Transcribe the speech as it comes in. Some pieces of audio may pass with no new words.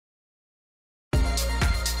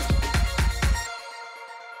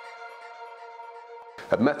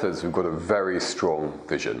At Methods, we've got a very strong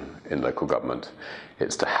vision in local government.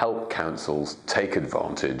 It's to help councils take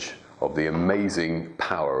advantage of the amazing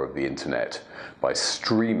power of the internet by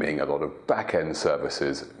streaming a lot of back-end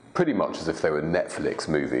services, pretty much as if they were Netflix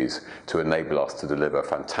movies, to enable us to deliver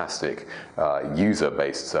fantastic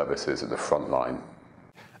user-based services at the front line.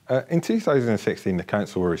 In 2016, the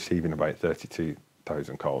council were receiving about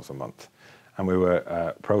 32,000 calls a month, and we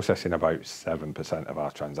were processing about 7% of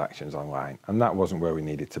our transactions online, and that wasn't where we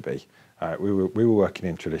needed to be. We were working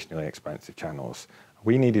in traditionally expensive channels.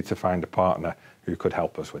 We needed to find a partner who could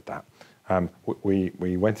help us with that.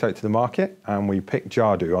 We went out to the market and we picked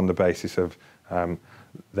Jadu on the basis of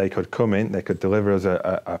they could come in, they could deliver us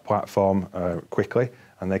a platform quickly,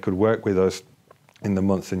 and they could work with us in the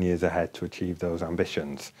months and years ahead to achieve those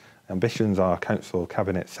ambitions. Ambitions our council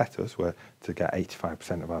cabinet set us were to get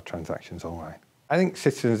 85% of our transactions online. I think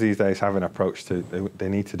citizens these days have an approach to they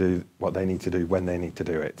need to do what they need to do when they need to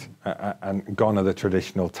do it. And gone are the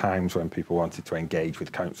traditional times when people wanted to engage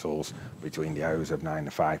with councils between the hours of 9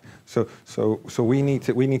 and 5. So we need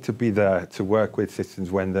to be there to work with citizens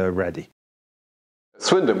when they're ready. At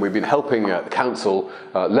Swindon, we've been helping the council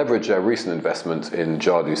leverage their recent investment in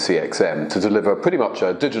Jadu CXM to deliver pretty much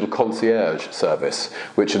a digital concierge service,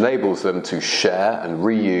 which enables them to share and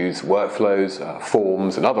reuse workflows,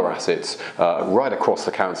 forms and other assets right across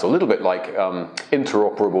the council, a little bit like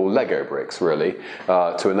interoperable Lego bricks, really,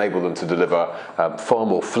 to enable them to deliver far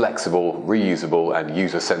more flexible, reusable and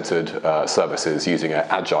user-centered services using an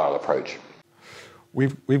agile approach.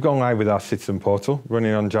 We've gone live with our citizen portal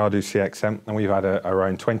running on Jadu CXM, and we've had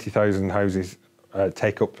around 20,000 houses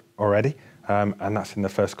take up already, and that's in the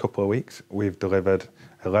first couple of weeks. We've delivered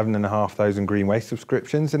 11,500 green waste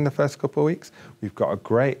subscriptions in the first couple of weeks. We've got a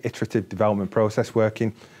great iterative development process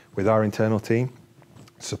working with our internal team,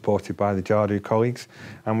 supported by the Jadu colleagues,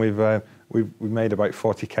 and we've made about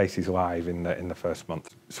 40 cases live in the first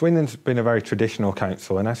month. Swindon's been a very traditional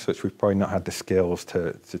council, and as such we've probably not had the skills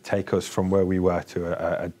to take us from where we were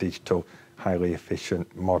to a digital, highly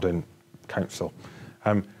efficient, modern council.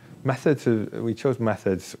 We chose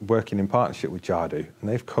Methods working in partnership with Jadu, and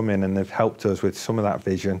they've come in and they've helped us with some of that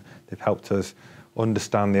vision. They've helped us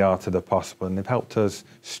understand the art of the possible, and they've helped us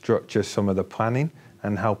structure some of the planning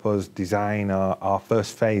and help us design our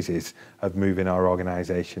first phases of moving our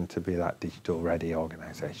organisation to be that digital-ready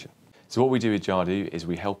organisation. So what we do with Jadu is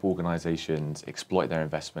we help organisations exploit their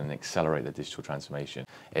investment and accelerate their digital transformation.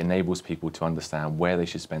 It enables people to understand where they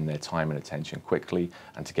should spend their time and attention quickly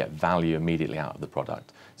and to get value immediately out of the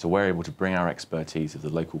product. So we're able to bring our expertise of the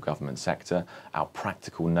local government sector, our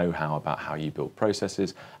practical know-how about how you build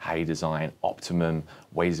processes, how you design optimum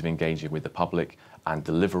ways of engaging with the public, and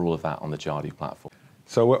deliver all of that on the Jadu platform.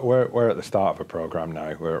 So we're at the start of a programme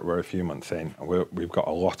now. We're a few months in, and we've got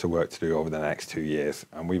a lot of work to do over the next 2 years,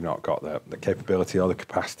 and we've not got the capability or the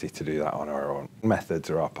capacity to do that on our own. Methods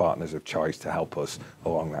are our partners of choice to help us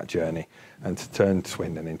along that journey and to turn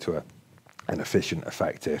Swindon into an efficient,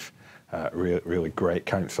 effective, really great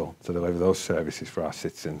council to deliver those services for our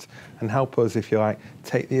citizens and help us, if you like,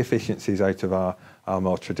 take the efficiencies out of our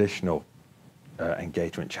more traditional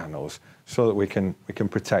engagement channels so that we can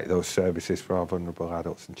protect those services for our vulnerable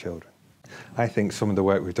adults and children. I think some of the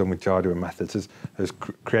work we've done with Jadu and Methods has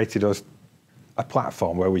created us a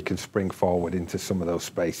platform where we can spring forward into some of those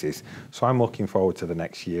spaces. So I'm looking forward to the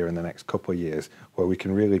next year and the next couple of years where we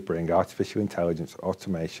can really bring artificial intelligence,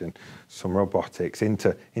 automation, some robotics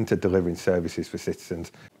into delivering services for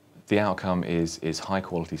citizens. The outcome is high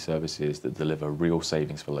quality services that deliver real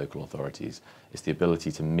savings for local authorities. It's the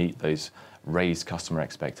ability to meet those raised customer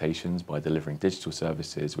expectations by delivering digital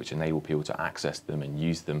services which enable people to access them and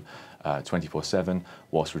use them 24/7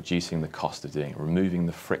 whilst reducing the cost of doing it, removing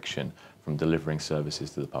the friction from delivering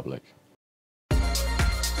services to the public.